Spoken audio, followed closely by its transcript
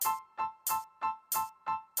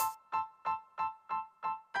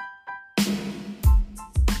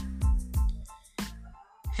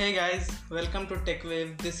Hey guys, welcome to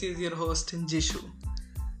TechWave. This is your host Jishu.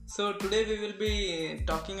 So today we will be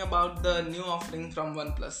talking about the new offering from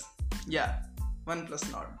Oneplus. Yeah,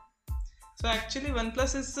 Oneplus Nord. So actually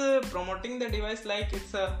Oneplus is promoting the device like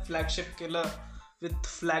it's a flagship killer with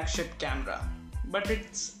flagship camera. But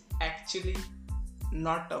it's actually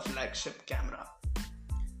not a flagship camera.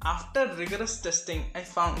 After rigorous testing, I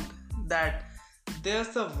found that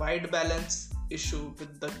there's a white balance issue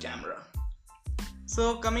with the camera.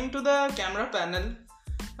 So coming to the camera panel,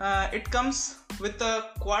 it comes with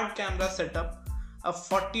a quad camera setup, a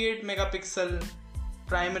 48 megapixel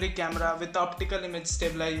primary camera with optical image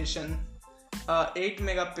stabilization, a 8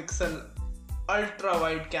 megapixel ultra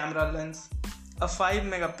wide camera lens, a 5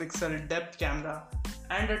 megapixel depth camera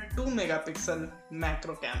and a 2 megapixel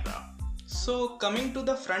macro camera. So coming to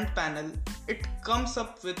the front panel, it comes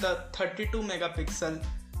up with a 32 megapixel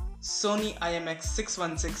Sony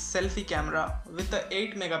IMX616 selfie camera with a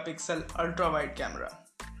 8 megapixel ultra wide camera.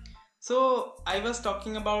 So I was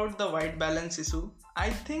talking about the white balance issue.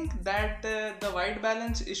 I think that the white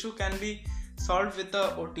balance issue can be solved with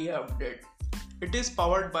the OTA update. It is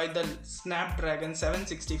powered by the Snapdragon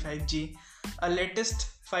 765G, a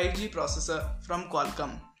latest 5G processor from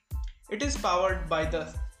Qualcomm. It is powered by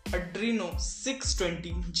the Adreno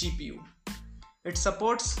 620 GPU. It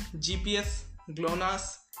supports GPS,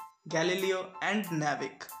 GLONASS, Galileo and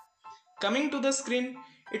Navic. Coming to the screen,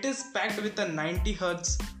 it is packed with a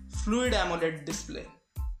 90Hz Fluid AMOLED display.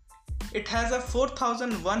 It has a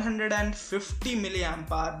 4150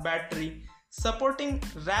 mAh battery supporting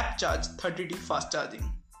rapid charge 30D fast charging.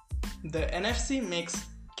 The NFC makes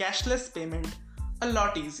cashless payment a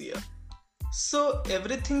lot easier. So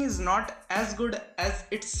everything is not as good as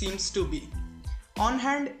it seems to be. On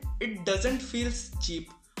hand, it doesn't feel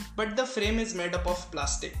cheap, but the frame is made up of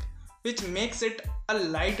plastic, which makes it a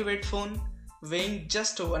lightweight phone weighing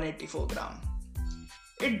just 184 grams.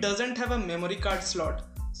 It doesn't have a memory card slot,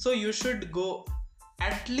 so you should go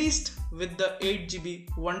at least with the 8GB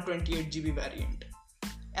 128GB variant.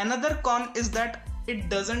 Another con is that it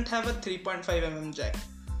doesn't have a 3.5mm jack,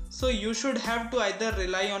 so you should have to either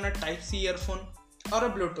rely on a Type-C earphone or a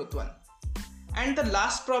Bluetooth one. And the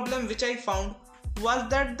last problem which I found was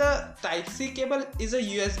that the Type-C cable is a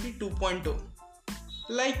USB 2.0.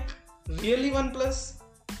 Like, really OnePlus?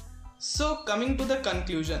 So coming to the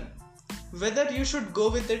conclusion, whether you should go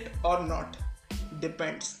with it or not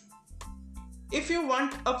depends. If you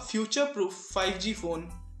want a future-proof 5G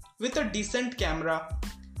phone with a decent camera,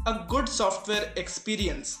 a good software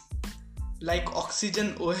experience like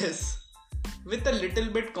Oxygen OS with a little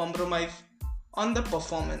bit compromise on the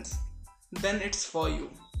performance, then it's for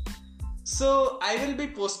you. So I will be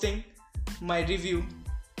posting my review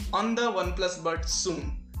on the OnePlus Buds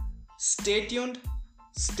soon. Stay tuned,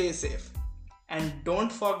 stay safe, and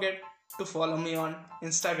don't forget to follow me on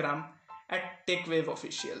Instagram at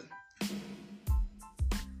TechWaveOfficial.